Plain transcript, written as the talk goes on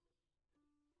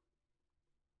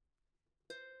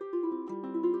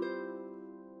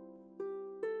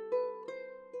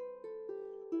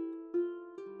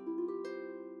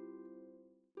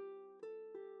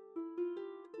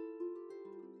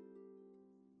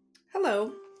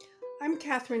Hello, I'm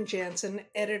Katherine Jansen,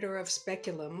 editor of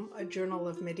Speculum, a journal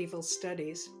of medieval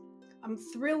studies. I'm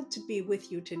thrilled to be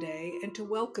with you today and to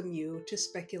welcome you to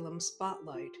Speculum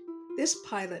Spotlight. This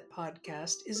pilot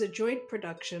podcast is a joint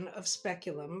production of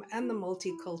Speculum and the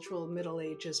Multicultural Middle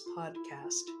Ages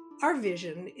podcast. Our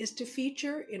vision is to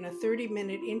feature in a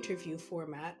 30-minute interview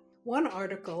format one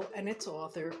article and its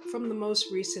author from the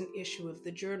most recent issue of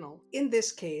the journal, in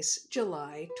this case,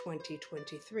 July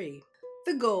 2023.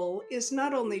 The goal is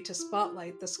not only to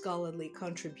spotlight the scholarly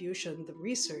contribution the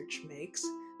research makes,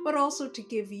 but also to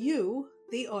give you,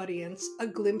 the audience, a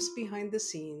glimpse behind the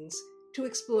scenes to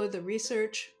explore the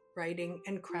research, writing,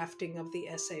 and crafting of the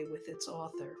essay with its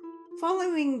author.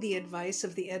 Following the advice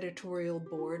of the editorial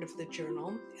board of the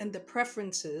journal and the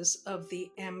preferences of the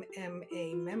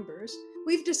MMA members,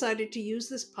 we've decided to use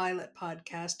this pilot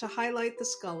podcast to highlight the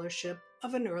scholarship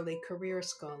of an early career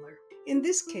scholar. In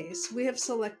this case, we have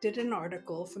selected an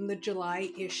article from the July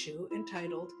issue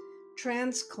entitled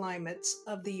Transclimates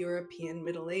of the European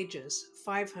Middle Ages,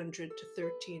 500 to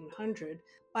 1300,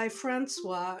 by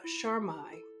Francois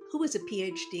Charmai, who is a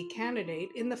PhD candidate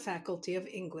in the Faculty of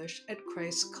English at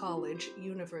Christ's College,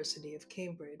 University of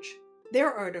Cambridge.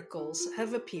 Their articles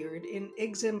have appeared in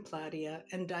Exemplaria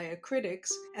and Diacritics,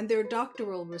 and their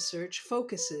doctoral research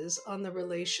focuses on the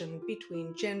relation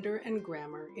between gender and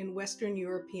grammar in Western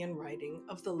European writing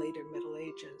of the later Middle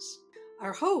Ages.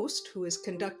 Our host, who is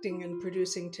conducting and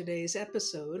producing today's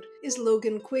episode, is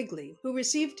Logan Quigley, who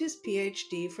received his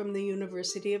PhD from the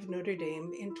University of Notre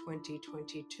Dame in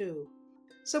 2022.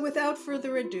 So without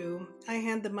further ado, I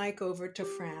hand the mic over to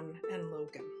Fran and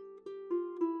Logan.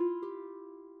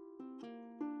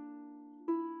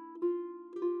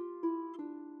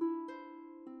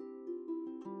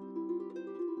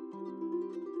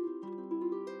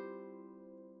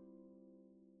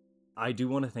 I do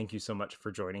want to thank you so much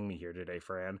for joining me here today,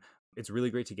 Fran. It's really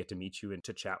great to get to meet you and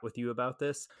to chat with you about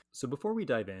this. So before we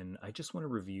dive in, I just want to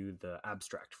review the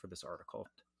abstract for this article.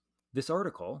 This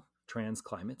article,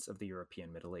 Transclimates of the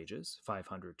European Middle Ages,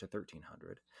 500 to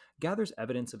 1300, gathers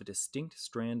evidence of a distinct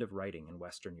strand of writing in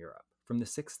Western Europe from the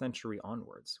 6th century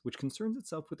onwards, which concerns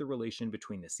itself with the relation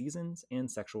between the seasons and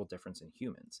sexual difference in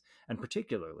humans, and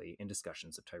particularly in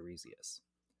discussions of Tiresias.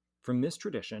 From this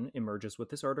tradition emerges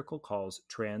what this article calls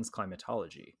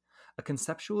transclimatology, a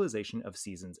conceptualization of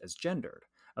seasons as gendered,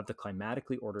 of the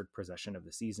climatically ordered procession of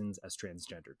the seasons as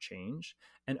transgendered change,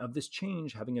 and of this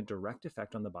change having a direct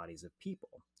effect on the bodies of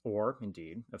people, or,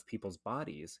 indeed, of people's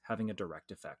bodies having a direct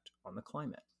effect on the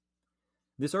climate.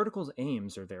 This article's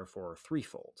aims are therefore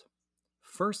threefold.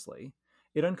 Firstly,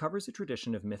 it uncovers a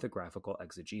tradition of mythographical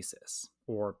exegesis,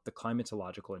 or the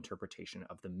climatological interpretation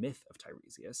of the myth of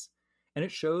Tiresias, and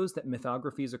it shows that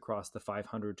mythographies across the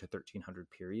 500 to 1300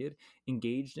 period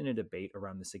engaged in a debate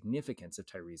around the significance of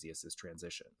Tiresias'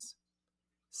 transitions.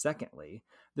 Secondly,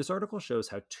 this article shows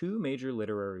how two major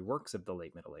literary works of the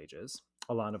late Middle Ages,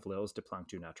 Alain of Lille's De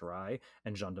Planctu Naturae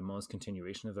and Jean de Meun's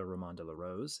continuation of the Roman de la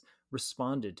Rose,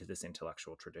 responded to this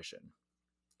intellectual tradition.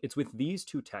 It's with these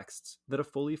two texts that a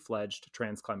fully fledged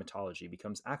transclimatology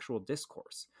becomes actual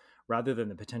discourse, rather than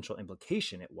the potential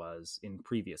implication it was in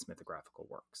previous mythographical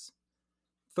works.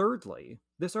 Thirdly,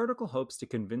 this article hopes to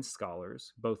convince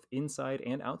scholars, both inside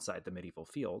and outside the medieval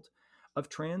field, of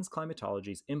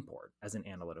transclimatology's import as an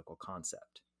analytical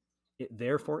concept. It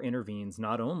therefore intervenes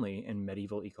not only in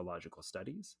medieval ecological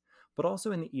studies, but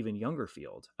also in the even younger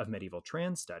field of medieval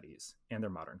trans studies and their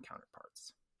modern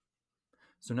counterparts.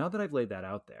 So now that I've laid that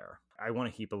out there, I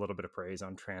want to heap a little bit of praise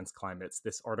on transclimates.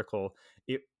 This article,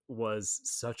 it was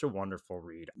such a wonderful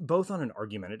read, both on an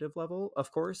argumentative level,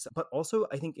 of course, but also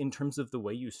I think in terms of the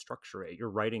way you structure it, your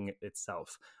writing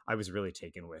itself, I was really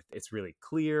taken with. It's really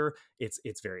clear. It's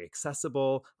very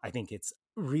accessible. I think it's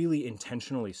really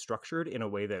intentionally structured in a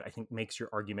way that I think makes your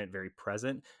argument very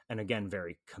present and again,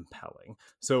 very compelling.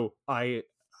 So I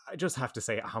just have to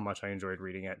say how much I enjoyed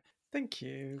reading it. Thank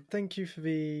you. Thank you for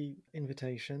the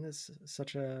invitation. It's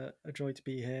such a joy to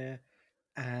be here.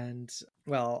 And,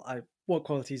 well, what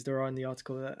qualities there are in the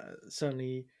article are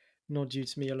certainly not due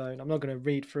to me alone. I'm not going to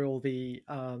read through all the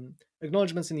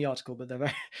acknowledgements in the article, but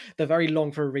they're very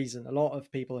long for a reason. A lot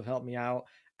of people have helped me out,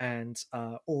 and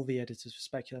all the editors for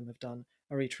Speculum have done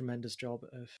a really tremendous job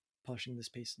of polishing this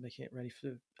piece and making it ready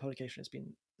for publication. It's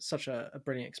been such a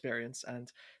brilliant experience,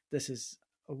 and this is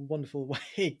a wonderful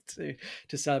way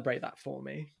to celebrate that for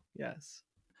me. Yes.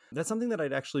 That's something that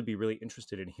I'd actually be really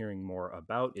interested in hearing more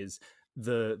about is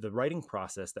the writing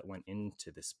process that went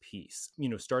into this piece,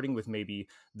 starting with maybe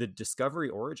the discovery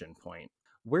origin point.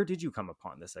 Where did you come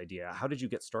upon this idea? How did you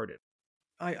get started?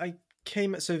 I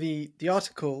came, so the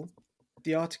article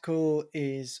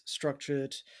is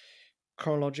structured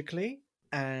chronologically,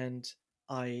 and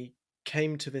I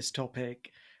came to this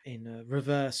topic in a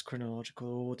reverse chronological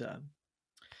order.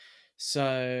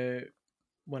 So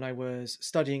when I was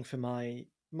studying for my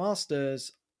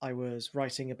master's, I was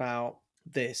writing about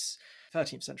this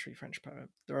 13th century French poem,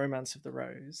 The Romance of the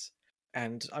Rose,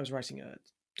 and I was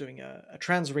doing a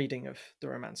trans reading of The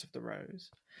Romance of the Rose.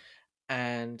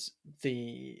 And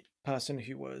the person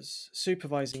who was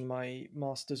supervising my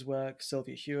master's work,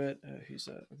 Sylvia Hewitt, who's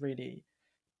a really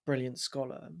brilliant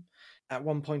scholar, at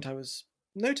one point I was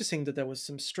noticing that there was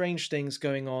some strange things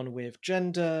going on with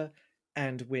gender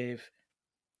and with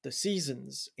the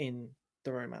seasons in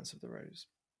The Romance of the Rose.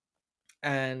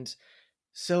 And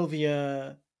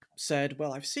Sylvia said,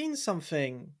 well, I've seen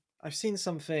something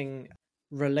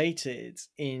related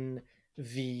in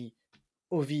the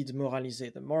Ovid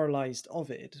Moralisé, the moralized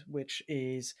Ovid, which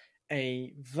is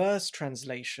a verse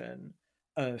translation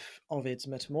of Ovid's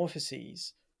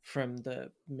Metamorphoses from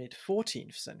the mid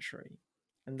 14th century.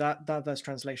 And that verse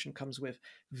translation comes with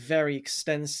very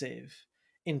extensive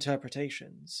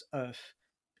interpretations of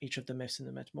each of the myths and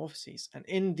the metamorphoses. And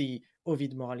in the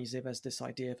Ovid Moralisé, there's this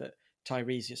idea that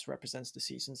Tiresias represents the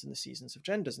seasons and the seasons of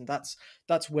genders. And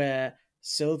that's where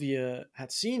Sylvia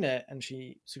had seen it, and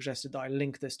she suggested that I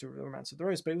link this to The Romance of the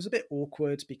Rose. But it was a bit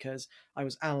awkward because I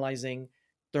was analysing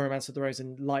The Romance of the Rose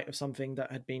in light of something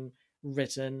that had been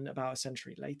written about a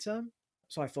century later.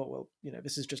 So I thought, well,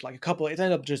 this is just like it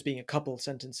ended up just being a couple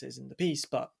sentences in the piece,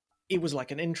 but it was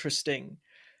like an interesting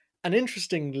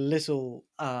little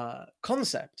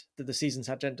concept that the seasons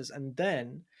had genders. And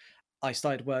then I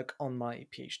started work on my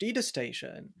PhD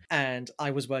dissertation, and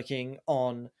I was working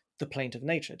on The Plaint of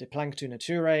Nature, De Planctu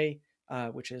Naturae,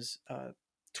 which is a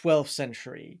 12th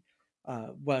century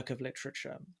work of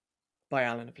literature by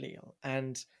Alan of Lille.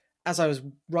 And as I was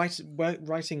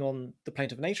writing on The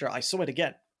Plaint of Nature, I saw it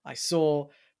again. I saw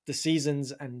the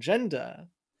seasons and gender,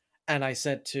 and I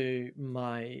said to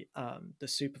my the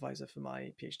supervisor for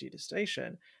my PhD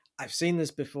dissertation, I've seen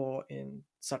this before in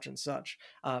such and such.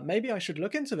 Maybe I should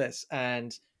look into this.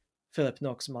 And Philip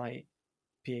Knox, my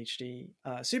PhD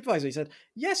supervisor, he said,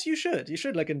 yes, you should. You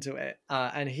should look into it.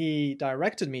 And he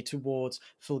directed me towards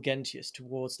Fulgentius,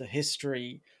 towards the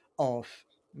history of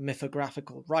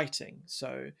mythographical writing.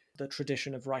 So the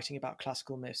tradition of writing about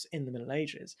classical myths in the Middle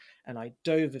Ages. And I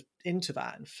dove into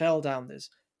that and fell down this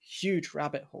huge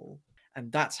rabbit hole. And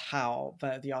that's how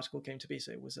the article came to be.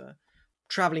 So it was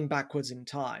traveling backwards in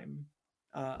time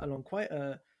along quite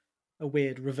a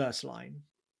weird reverse line.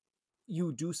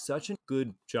 You do such a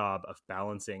good job of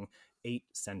balancing 8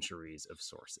 centuries of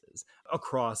sources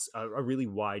across a really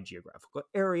wide geographical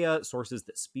area, sources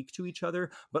that speak to each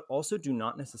other, but also do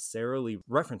not necessarily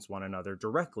reference one another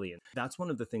directly. And that's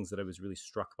one of the things that I was really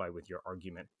struck by with your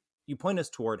argument. You point us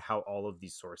toward how all of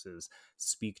these sources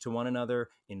speak to one another,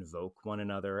 invoke one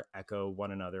another, echo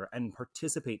one another, and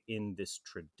participate in this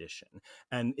tradition.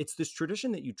 And it's this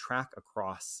tradition that you track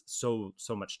across so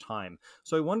much time.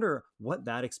 So I wonder what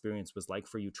that experience was like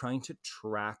for you, trying to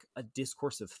track a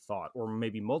discourse of thought, or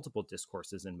maybe multiple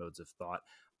discourses and modes of thought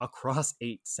across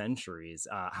 8 centuries,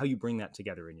 how you bring that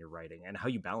together in your writing and how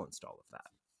you balanced all of that.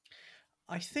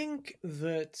 I think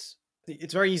that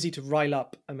it's very easy to rile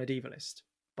up a medievalist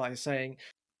by saying,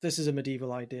 this is a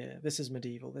medieval idea, this is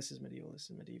medieval, this is medieval, this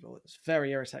is medieval. It's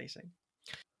very irritating.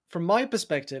 From my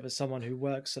perspective, as someone who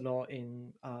works a lot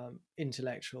in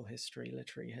intellectual history,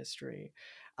 literary history,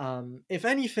 if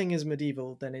anything is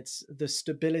medieval, then it's the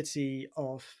stability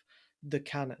of the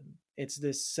canon. It's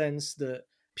this sense that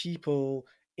people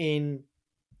in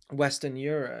Western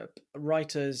Europe,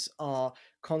 writers are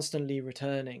constantly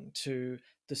returning to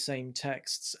the same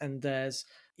texts, and there's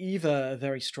either a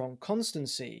very strong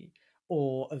constancy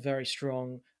or a very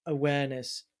strong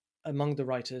awareness among the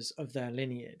writers of their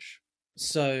lineage.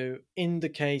 So in the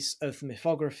case of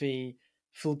mythography,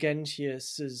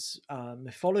 Fulgentius's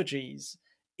mythologies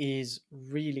is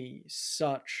really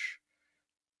such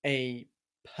a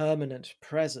permanent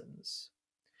presence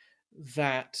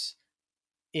that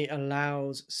it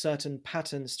allows certain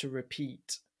patterns to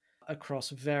repeat across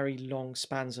very long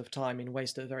spans of time in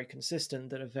ways that are very consistent,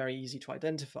 that are very easy to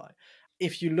identify.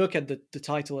 If you look at the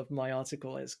title of my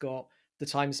article, it's got the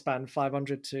time span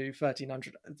 500 to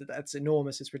 1300. That's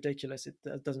enormous. It's ridiculous. It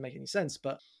doesn't make any sense.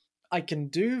 But I can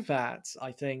do that,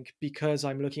 I think, because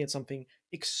I'm looking at something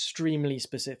extremely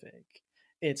specific.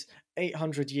 It's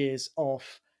 800 years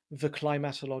of the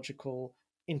climatological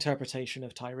interpretation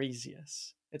of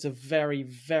Tiresias. It's a very,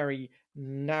 very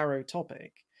narrow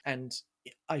topic. And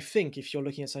I think if you're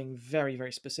looking at something very,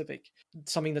 very specific,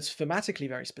 something that's thematically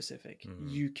very specific,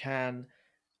 you can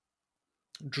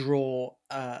draw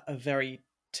a very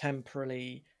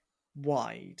temporally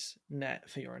wide net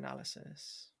for your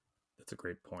analysis. That's a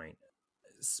great point.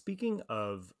 Speaking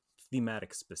of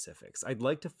thematic specifics, I'd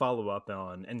like to follow up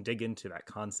on and dig into that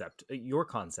concept, your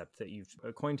concept that you've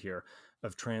coined here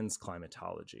of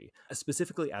transclimatology,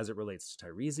 specifically as it relates to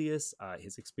Tiresias,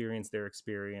 his experience, their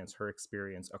experience, her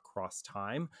experience across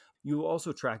time. You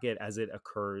also track it as it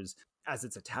occurs, as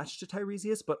it's attached to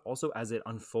Tiresias, but also as it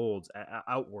unfolds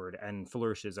outward and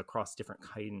flourishes across different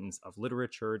kinds of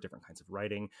literature, different kinds of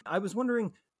writing. I was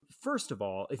wondering, first of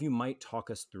all, if you might talk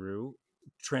us through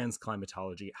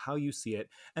transclimatology, how you see it,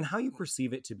 and how you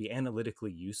perceive it to be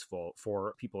analytically useful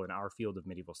for people in our field of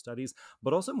medieval studies,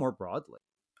 but also more broadly.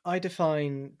 I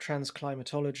define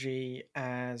transclimatology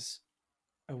as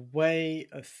a way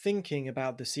of thinking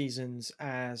about the seasons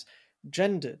as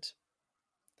gendered,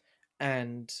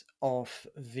 and of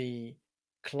the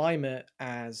climate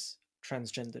as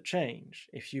transgender change.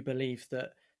 If you believe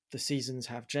that the seasons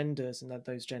have genders and that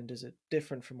those genders are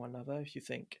different from one another, if you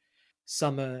think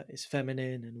summer is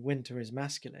feminine and winter is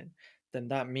masculine, then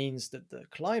that means that the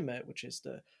climate, which is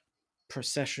the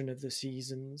procession of the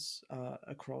seasons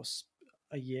across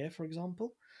a year, for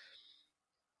example,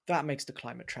 that makes the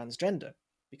climate transgender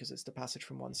because it's the passage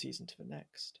from one season to the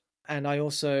next. And I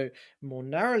also more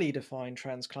narrowly define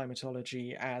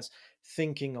transclimatology as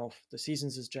thinking of the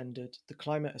seasons as gendered, the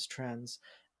climate as trans,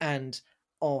 and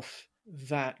of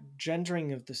that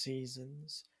gendering of the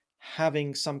seasons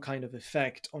having some kind of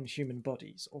effect on human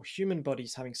bodies, or human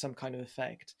bodies having some kind of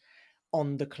effect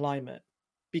on the climate.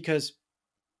 Because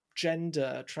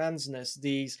gender, transness,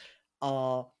 these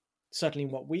are certainly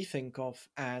what we think of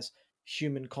as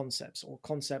human concepts or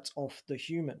concepts of the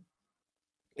human.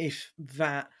 If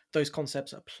those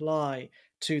concepts apply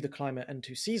to the climate and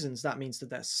to seasons, that means that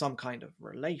there's some kind of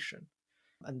relation.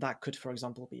 And that could, for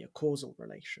example, be a causal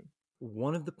relation.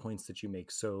 One of the points that you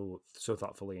make so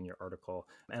thoughtfully in your article,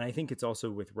 and I think it's also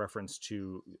with reference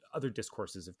to other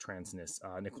discourses of transness,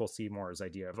 Nicole Seymour's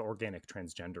idea of organic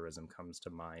transgenderism comes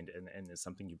to mind and is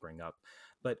something you bring up.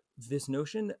 But this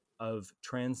notion of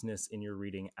transness in your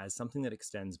reading as something that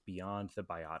extends beyond the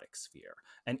biotic sphere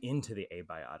and into the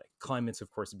abiotic. Climates,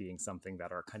 of course, being something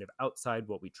that are kind of outside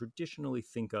what we traditionally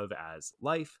think of as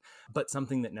life, but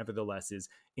something that nevertheless is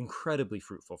incredibly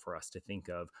fruitful for us to think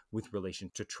of with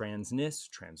relation to transness,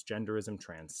 transgenderism,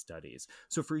 trans studies.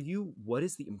 So for you, what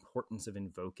is the importance of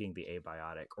invoking the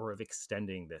abiotic or of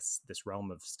extending this realm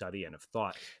of study and of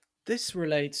thought? This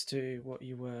relates to what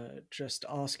you were just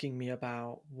asking me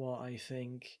about, what I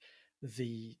think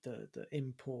the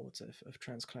import of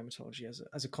transclimatology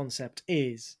as a concept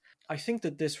is. I think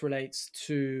that this relates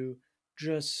to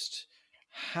just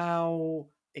how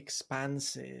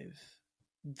expansive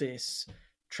this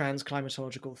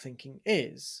transclimatological thinking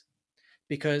is.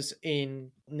 Because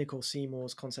in Nicole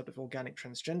Seymour's concept of organic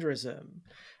transgenderism,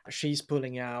 she's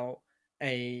pulling out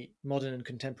a modern and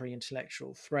contemporary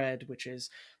intellectual thread, which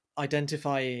is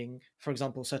identifying, for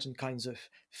example, certain kinds of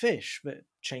fish that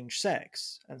change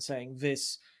sex and saying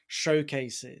this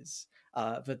showcases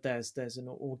that there's an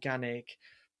organic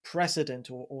precedent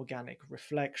or organic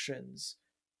reflections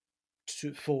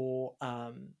for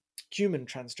human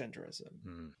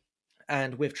transgenderism.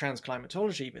 And with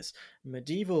transclimatology, this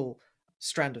medieval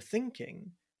strand of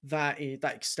thinking that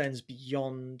extends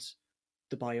beyond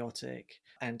the biotic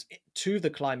and to the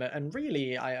climate. And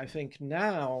really, I think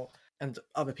now, and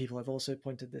other people have also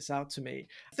pointed this out to me,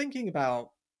 thinking about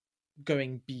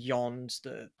going beyond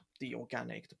the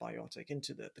organic, the biotic,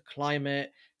 into the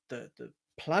climate, the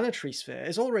planetary sphere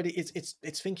is already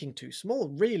it's thinking too small.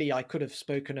 Really, I could have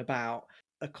spoken about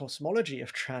a cosmology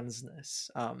of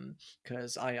transness,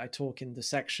 because I talk in the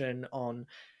section on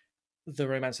the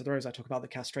Romance of the Rose, I talk about the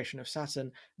castration of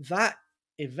Saturn. That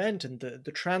event and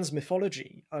the trans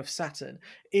mythology of Saturn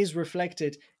is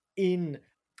reflected in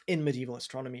medieval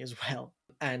astronomy as well,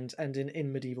 and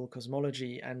in medieval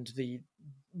cosmology. And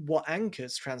what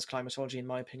anchors transclimatology, in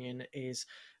my opinion, is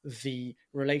the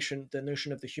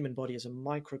notion of the human body as a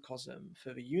microcosm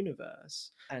for the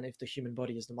universe. And if the human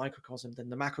body is the microcosm, then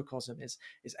the macrocosm is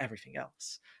everything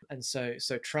else. And so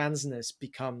transness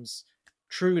becomes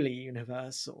truly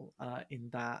universal in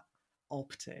that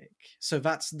optic. So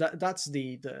that's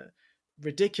the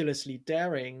ridiculously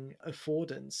daring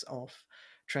affordance of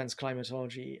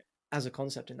transclimatology as a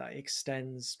concept, in that it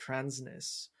extends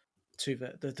transness to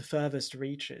the furthest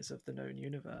reaches of the known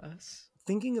universe.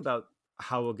 Thinking about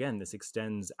how, again, this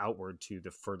extends outward to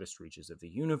the furthest reaches of the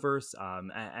universe,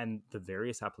 and the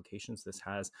various applications this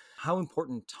has, how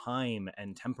important time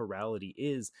and temporality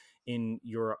is in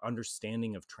your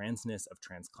understanding of transness, of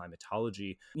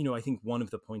transclimatology. I think one of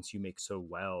the points you make so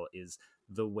well is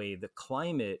the way the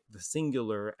climate, the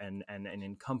singular and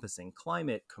encompassing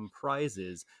climate,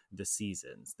 comprises the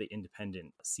seasons, the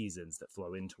independent seasons that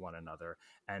flow into one another.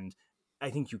 And I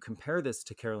think you compare this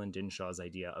to Carolyn Dinshaw's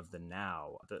idea of the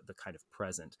now, the kind of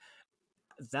present.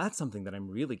 That's something that I'm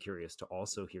really curious to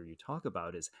also hear you talk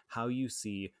about, is how you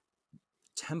see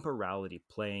temporality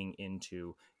playing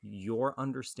into your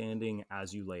understanding,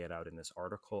 as you lay it out in this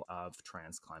article, of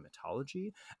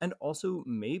transclimatology, and also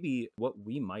maybe what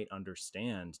we might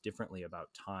understand differently about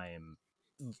time,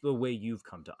 the way you've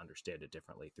come to understand it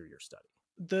differently through your study.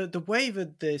 The way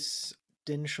that this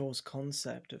Dinshaw's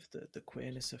concept of the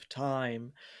queerness of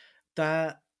time,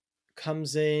 that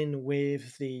comes in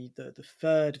with the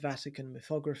Third Vatican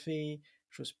Mythography,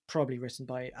 which was probably written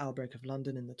by Albrecht of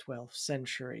London in the 12th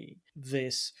century.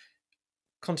 This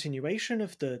continuation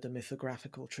of the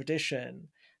mythographical tradition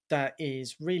that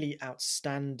is really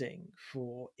outstanding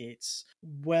for its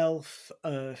wealth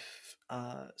of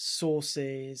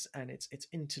sources and its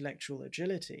intellectual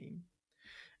agility.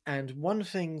 And one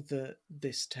thing that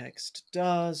this text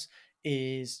does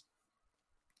is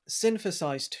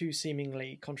synthesize two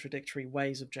seemingly contradictory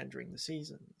ways of gendering the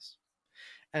seasons.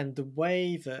 And the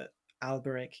way that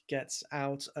Alberic gets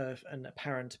out of an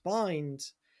apparent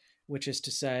bind, which is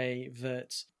to say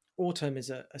that autumn is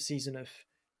a season of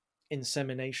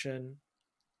insemination,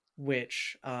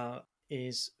 which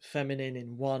is feminine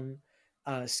in one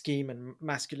scheme and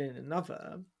masculine in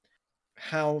another.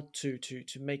 How to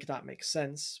make that make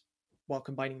sense while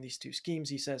combining these two schemes,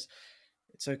 he says,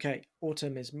 it's okay,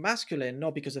 autumn is masculine,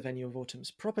 not because of any of autumn's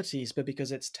properties, but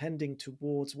because it's tending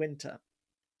towards winter.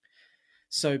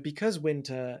 So because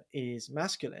winter is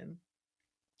masculine,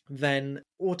 then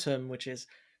autumn, which is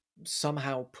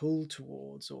somehow pulled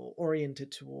towards or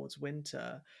oriented towards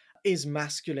winter, is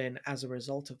masculine as a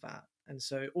result of that. And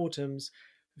so autumn's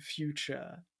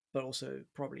future, but also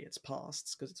probably its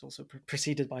pasts, because it's also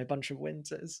preceded by a bunch of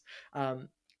winters,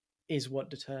 is what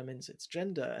determines its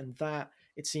gender. And that,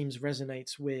 it seems,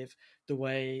 resonates with the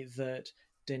way that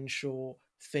Dinshaw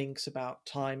thinks about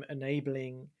time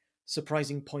enabling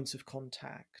surprising points of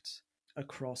contact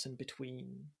across and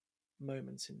between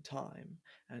moments in time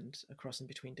and across and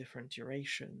between different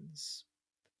durations.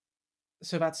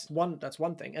 So that's one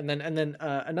thing. And then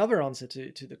another answer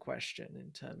to the question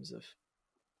in terms of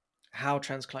how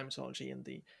transclimatology and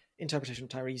the interpretation of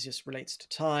Tiresias relates to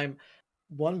time.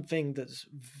 One thing that's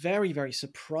very, very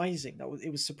surprising,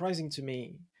 it was surprising to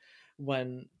me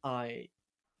when I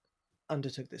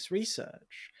undertook this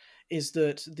research, is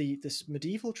that this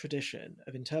medieval tradition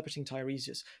of interpreting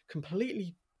Tiresias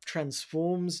completely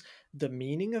transforms the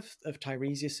meaning of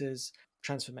Tiresias's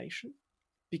transformation.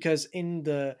 Because in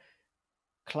the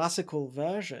classical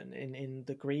version, in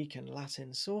the Greek and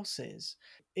Latin sources,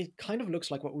 it kind of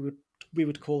looks like what we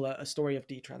would call a story of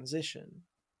detransition.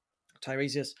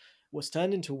 Tiresias was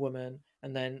turned into a woman,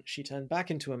 and then she turned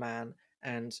back into a man,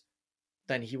 and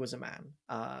then he was a man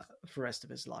for the rest of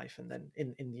his life, and then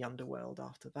in the underworld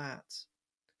after that.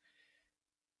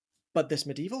 But this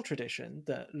medieval tradition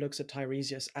that looks at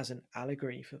Tiresias as an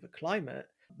allegory for the climate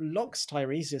locks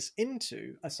Tiresias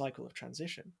into a cycle of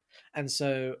transition, and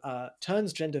so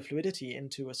turns gender fluidity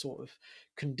into a sort of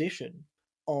condition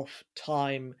of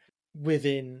time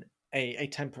within a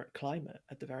temperate climate,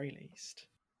 at the very least.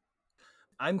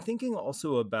 I'm thinking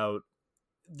also about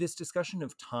this discussion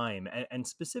of time, and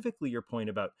specifically your point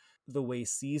about the way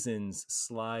seasons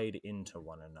slide into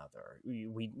one another.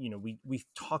 We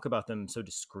talk about them so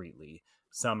discreetly,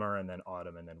 summer and then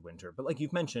autumn and then winter, but like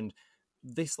you've mentioned,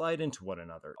 they slide into one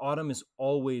another. Autumn is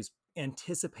always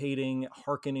anticipating,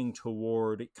 hearkening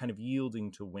toward, kind of yielding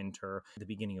to winter. The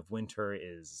beginning of winter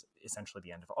is essentially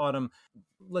the end of autumn.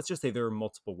 Let's just say there are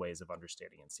multiple ways of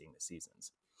understanding and seeing the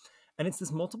seasons. And it's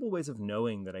this multiple ways of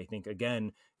knowing that I think,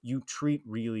 again, you treat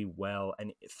really well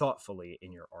and thoughtfully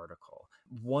in your article.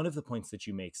 One of the points that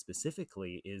you make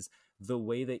specifically is the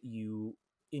way that you,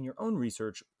 in your own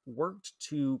research, worked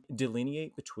to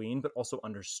delineate between, but also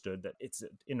understood that it's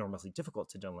enormously difficult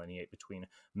to delineate between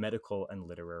medical and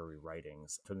literary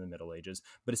writings from the Middle Ages,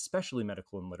 but especially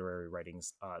medical and literary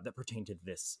writings that pertain to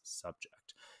this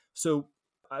subject. So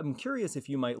I'm curious if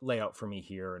you might lay out for me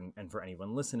here, and for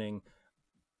anyone listening,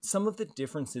 some of the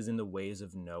differences in the ways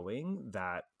of knowing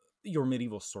that your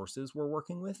medieval sources were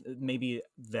working with, maybe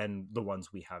than the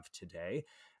ones we have today.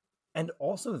 And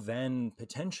also then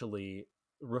potentially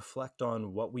reflect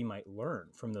on what we might learn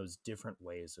from those different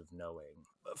ways of knowing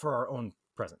for our own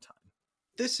present time.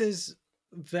 This is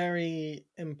very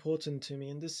important to me,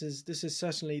 and this is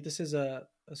certainly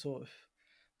a sort of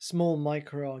small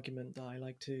micro argument that I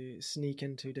like to sneak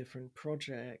into different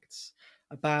projects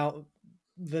about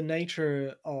the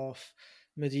nature of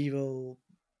medieval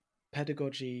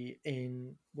pedagogy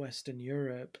in Western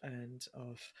Europe and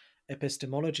of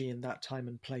epistemology in that time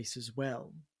and place as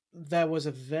well. There was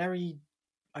a very,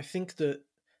 I think that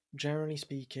generally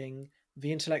speaking,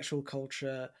 the intellectual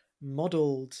culture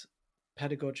modeled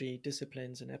pedagogy,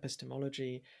 disciplines, and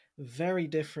epistemology very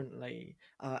differently.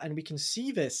 And we can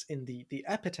see this in the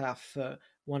epitaph for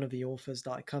one of the authors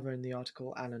that I cover in the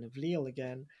article, Alan of Lille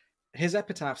again. His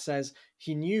epitaph says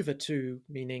he knew the two,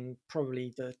 meaning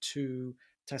probably the two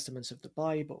testaments of the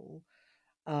Bible.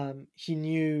 He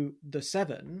knew the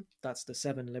seven, that's the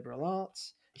seven liberal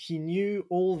arts. He knew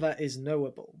all that is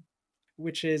knowable,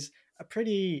 which is a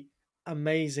pretty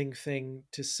amazing thing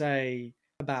to say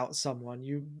about someone.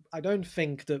 I don't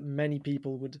think that many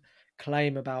people would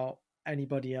claim about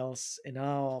anybody else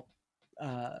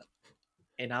uh,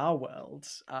 in our world.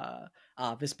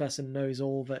 This person knows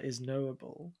all that is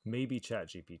knowable. Maybe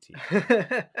ChatGPT.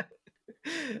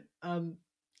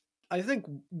 I think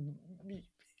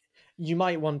you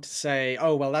might want to say,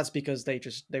 oh well, that's because they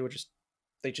just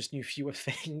knew fewer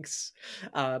things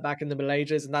back in the Middle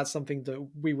Ages, and that's something that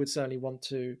we would certainly want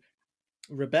to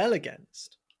rebel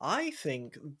against. I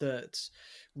think that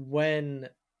when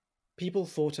people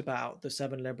thought about the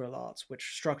seven liberal arts,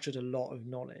 which structured a lot of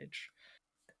knowledge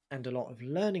and a lot of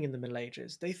learning in the Middle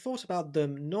Ages, they thought about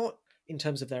them not in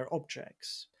terms of their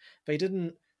objects. They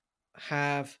didn't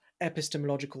have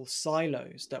epistemological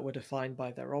silos that were defined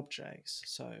by their objects.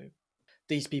 So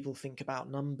these people think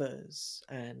about numbers,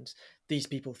 and these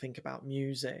people think about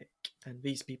music, and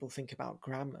these people think about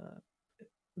grammar.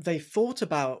 They thought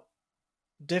about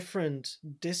different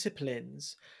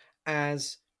disciplines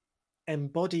as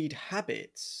embodied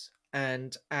habits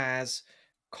and as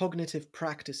cognitive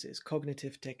practices,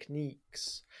 cognitive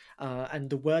techniques. And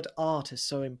the word art is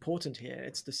so important here.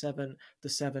 It's the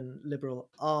seven liberal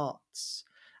arts.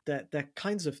 They're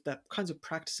kinds of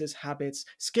practices, habits,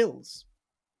 skills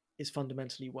is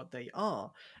fundamentally what they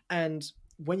are. And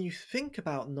when you think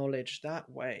about knowledge that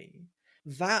way,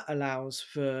 that allows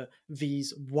for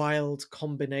these wild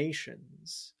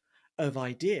combinations of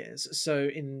ideas. So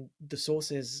in the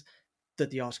sources that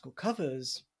the article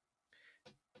covers,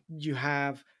 you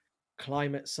have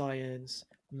climate science,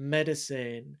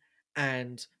 medicine,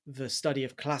 and the study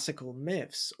of classical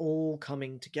myths all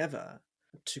coming together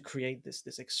to create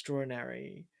this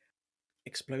extraordinary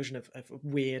explosion of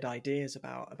weird ideas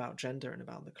about gender and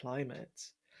about the climate.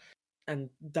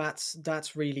 And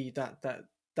that's really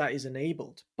that is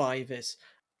enabled by this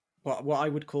what I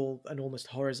would call an almost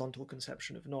horizontal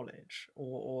conception of knowledge,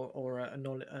 or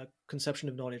a conception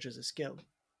of knowledge as a skill.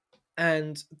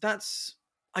 And that's,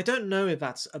 I don't know if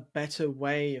that's a better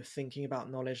way of thinking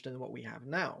about knowledge than what we have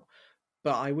now,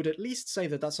 but I would at least say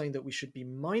that that's something that we should be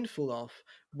mindful of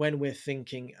when we're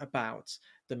thinking about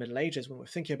the Middle Ages, when we're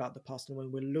thinking about the past, and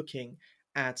when we're looking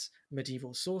at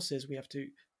medieval sources. We have to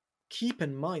keep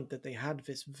in mind that they had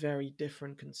this very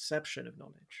different conception of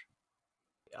knowledge.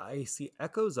 I see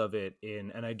echoes of it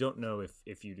and I don't know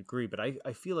if you'd agree, but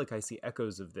I feel like I see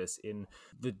echoes of this in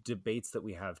the debates that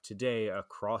we have today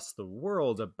across the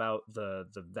world about the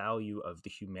value of the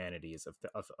humanities,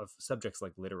 of subjects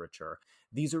like literature.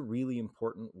 These are really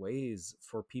important ways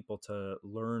for people to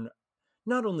learn,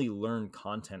 not only learn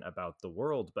content about the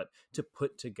world, but to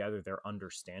put together their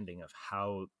understanding of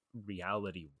how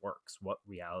reality works, what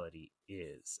reality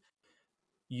is.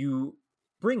 You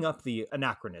bring up the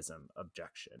anachronism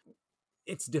objection.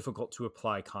 It's difficult to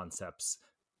apply concepts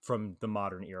from the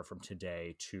modern era, from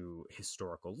today, to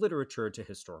historical literature, to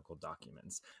historical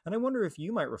documents. And I wonder if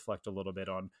you might reflect a little bit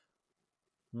on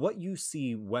what you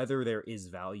see, whether there is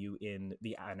value in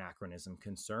the anachronism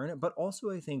concern, but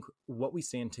also I think what we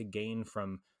stand to gain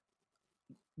from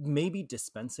maybe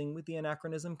dispensing with the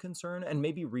anachronism concern and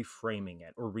maybe reframing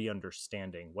it or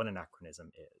re-understanding what anachronism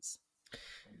is.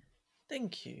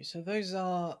 Thank you. So those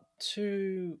are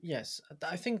two, yes,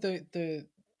 I think the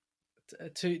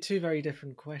two very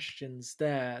different questions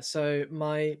there. So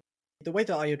the way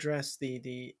that I address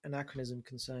the anachronism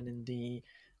concern in the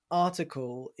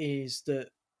article is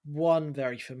that one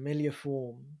very familiar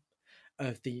form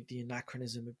of the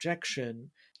anachronism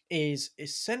objection is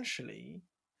essentially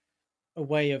a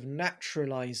way of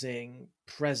naturalizing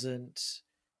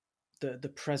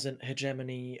the present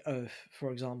hegemony of,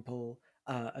 for example,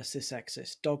 a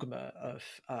cis-sexist dogma of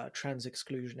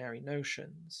trans-exclusionary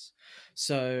notions.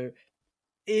 So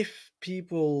if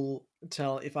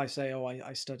if I say, oh,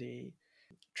 I study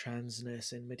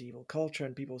transness in medieval culture,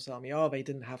 and people tell me, oh, they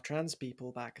didn't have trans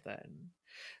people back then,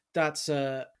 that's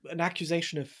an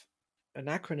accusation of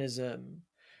anachronism,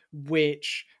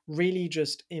 which really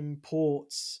just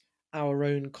imports our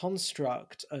own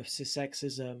construct of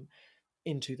cissexism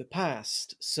into the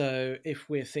past. So if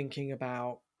we're thinking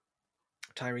about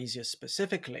Tiresias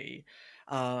specifically,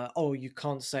 oh, you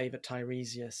can't say that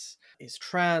Tiresias is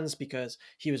trans because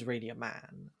he was really a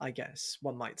man, I guess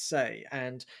one might say.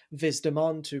 And this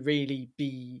demand to really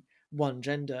be one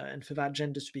gender and for that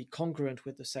gender to be congruent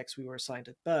with the sex we were assigned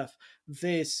at birth,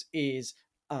 this is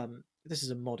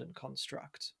a modern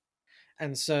construct.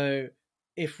 And so,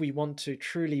 if we want to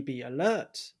truly be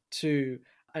alert to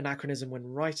anachronism when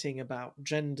writing about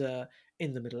gender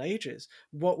in the Middle Ages,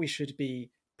 what we should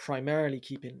be primarily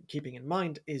keeping in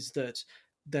mind is that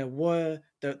there were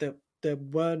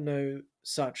no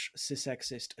such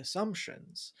cissexist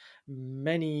assumptions.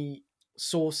 Many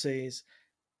sources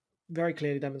very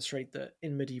clearly demonstrate that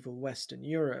in medieval Western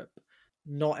Europe,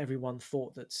 not everyone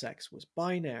thought that sex was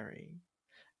binary,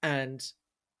 and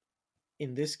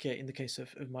in the case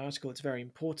of my article, it's very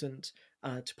important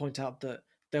to point out that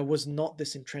there was not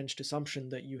this entrenched assumption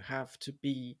that you have to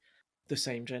be the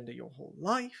same gender your whole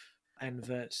life, and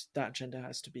that that gender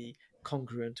has to be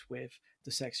congruent with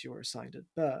the sex you were assigned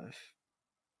at birth.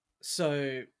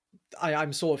 So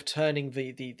I'm sort of turning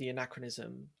the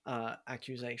anachronism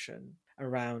accusation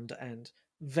around, and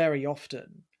very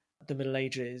often the Middle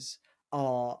Ages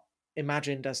are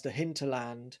imagined as the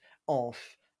hinterland of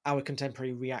our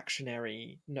contemporary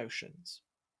reactionary notions.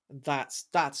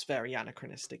 That's very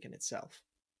anachronistic in itself.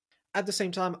 At the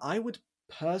same time, I would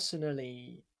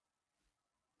personally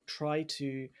try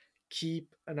to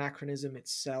keep anachronism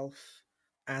itself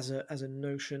as a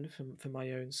notion for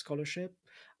my own scholarship.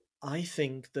 I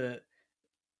think that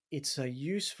it's a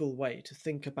useful way to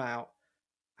think about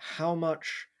how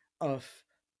much of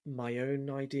my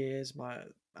own ideas,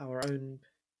 our own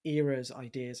era's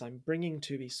ideas I'm bringing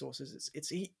to these sources.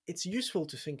 It's useful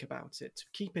to think about it, to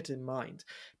keep it in mind,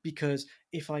 because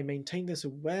if I maintain this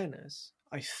awareness,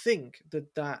 I think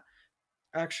that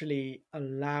actually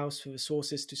allows for the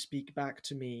sources to speak back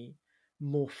to me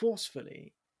more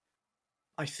forcefully.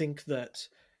 I think that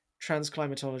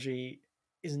transclimatology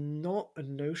is not a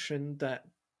notion that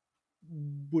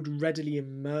would readily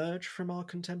emerge from our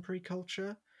contemporary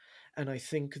culture. And I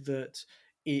think that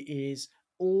it is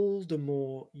all the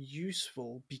more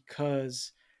useful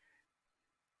because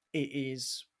it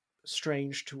is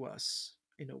strange to us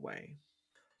in a way.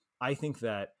 I think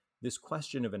that this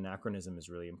question of anachronism is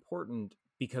really important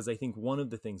because I think one of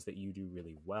the things that you do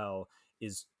really well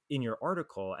is in your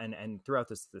article and throughout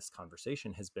this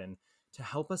conversation has been to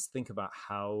help us think about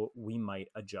how we might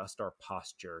adjust our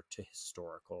posture to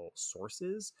historical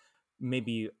sources.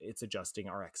 Maybe it's adjusting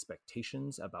our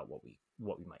expectations about what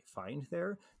we might find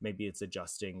there. Maybe it's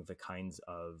adjusting the kinds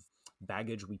of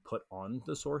baggage we put on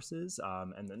the sources,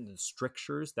 and then the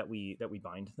strictures that we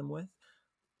bind them with.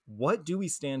 What do we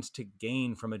stand to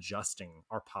gain from adjusting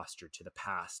our posture to the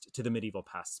past, to the medieval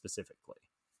past specifically?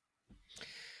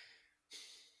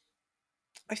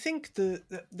 I think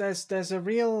there's a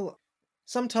real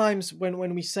sometimes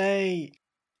when we say,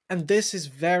 and this is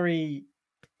very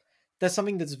there's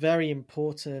something that's very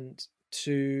important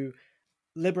to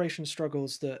liberation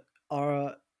struggles that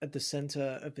are at the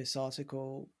center of this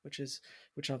article, which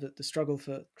are the struggle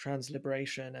for trans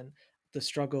liberation and the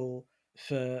struggle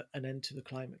for an end to the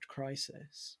climate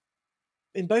crisis.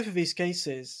 In both of these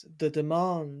cases, the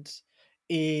demand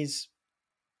is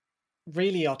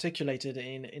really articulated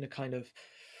in a kind of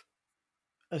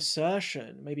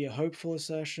assertion, maybe a hopeful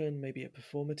assertion, maybe a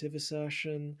performative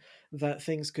assertion that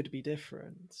things could be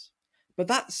different. But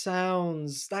that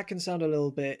can sound a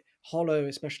little bit hollow,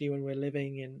 especially when we're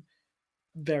living in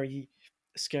very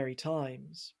scary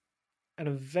times. And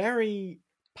a very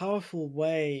powerful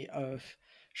way of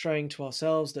showing to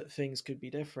ourselves that things could be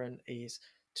different is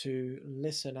to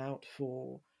listen out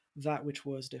for that which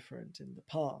was different in the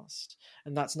past.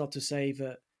 And that's not to say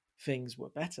that things were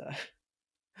better,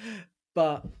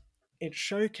 but it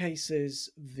showcases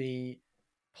the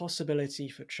possibility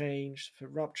for change, for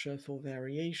rupture, for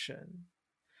variation.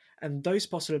 And those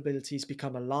possibilities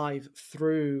become alive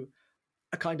through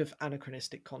a kind of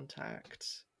anachronistic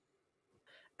contact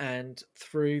and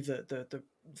through the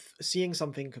seeing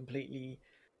something completely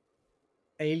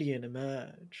alien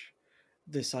emerge,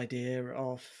 this idea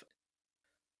of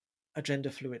a gender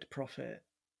fluid prophet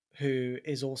who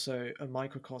is also a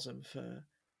microcosm for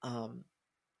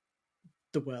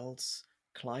the world's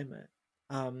climate,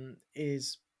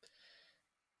 is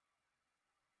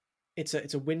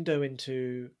it's a window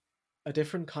into a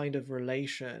different kind of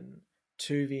relation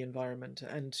to the environment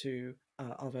and to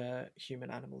other human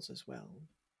animals as well.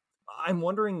 I'm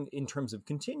wondering, in terms of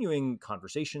continuing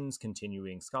conversations,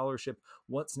 continuing scholarship,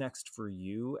 what's next for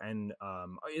you? And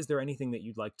is there anything that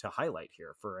you'd like to highlight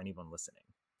here for anyone listening?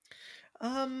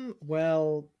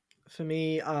 Well, for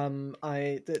me,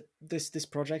 this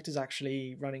project is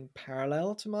actually running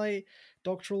parallel to my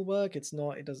doctoral work. It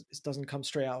doesn't come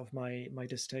straight out of my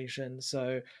dissertation.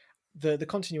 So the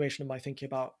continuation of my thinking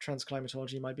about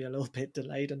transclimatology might be a little bit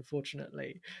delayed,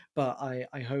 unfortunately. But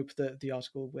I hope that the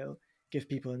article will give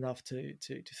people enough to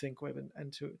think with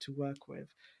and to work with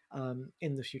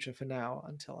in the future for now,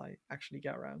 until I actually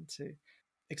get around to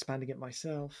expanding it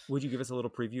myself. Would you give us a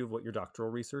little preview of what your doctoral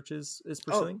research is Oh,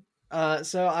 pursuing?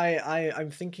 so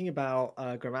I'm thinking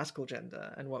about grammatical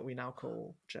gender and what we now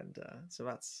call gender. So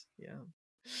that's yeah.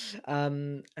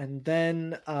 And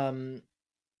then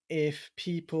if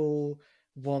people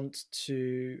want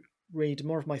to read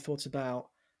more of my thoughts about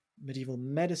medieval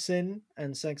medicine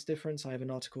and sex difference, I have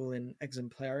an article in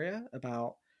Exemplaria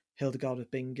about Hildegard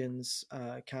of Bingen's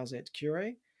Causa et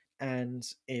Curae. And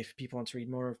if people want to read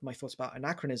more of my thoughts about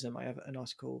anachronism, I have an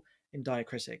article in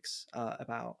Diacritics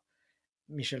about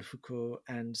Michel Foucault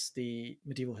and the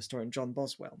medieval historian John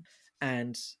Boswell.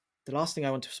 And the last thing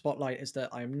I want to spotlight is that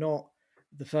I am not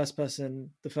the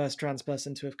first trans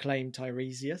person to have claimed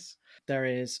Tiresias. There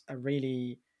is a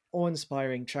really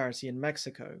awe-inspiring charity in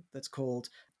Mexico that's called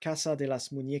Casa de las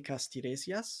Muñecas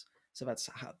Tiresias. So that's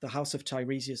the House of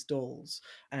Tiresias Dolls.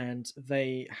 And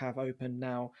they have opened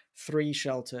now 3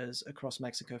 shelters across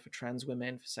Mexico for trans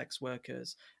women, for sex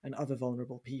workers, and other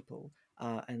vulnerable people.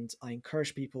 And I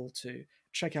encourage people to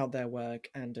check out their work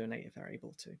and donate if they're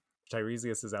able to.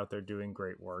 Tiresias is out there doing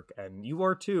great work, and you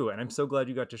are too. And I'm so glad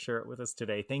you got to share it with us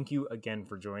today. Thank you again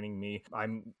for joining me.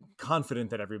 I'm confident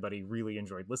that everybody really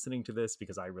enjoyed listening to this,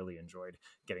 because I really enjoyed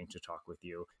getting to talk with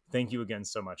you. Thank you again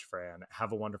so much, Fran.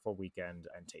 Have a wonderful weekend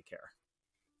and take care.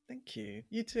 Thank you.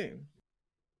 You too.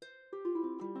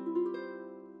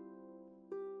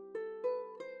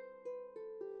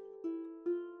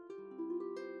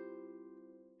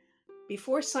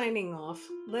 Before signing off,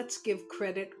 let's give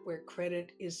credit where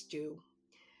credit is due.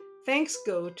 Thanks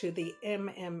go to the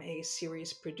MMA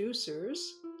series producers,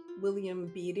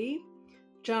 William Beatty,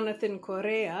 Jonathan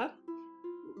Correa,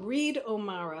 Reed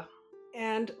O'Mara,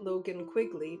 and Logan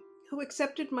Quigley, who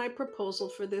accepted my proposal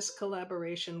for this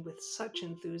collaboration with such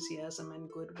enthusiasm and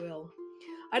goodwill.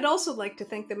 I'd also like to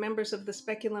thank the members of the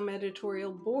Speculum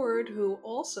editorial board who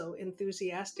also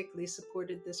enthusiastically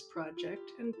supported this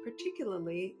project, and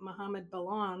particularly Mohammed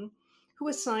Balan, who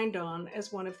was signed on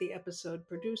as one of the episode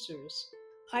producers.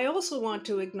 I also want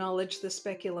to acknowledge the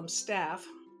Speculum staff,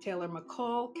 Taylor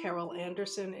McCall, Carol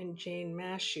Anderson, and Jane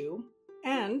Mashew,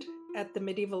 and at the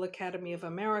Medieval Academy of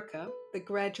America, the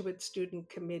Graduate Student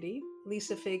Committee,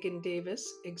 Lisa Fagan Davis,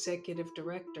 Executive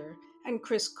Director, and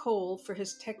Chris Cole for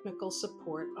his technical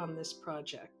support on this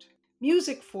project.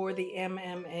 Music for the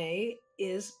MMA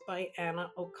is by Anna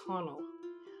O'Connell.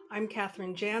 I'm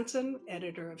Catherine Jansen,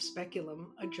 editor of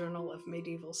Speculum, a journal of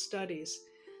medieval studies.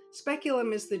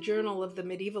 Speculum is the journal of the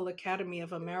Medieval Academy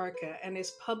of America and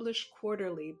is published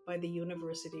quarterly by the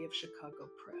University of Chicago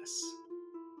Press.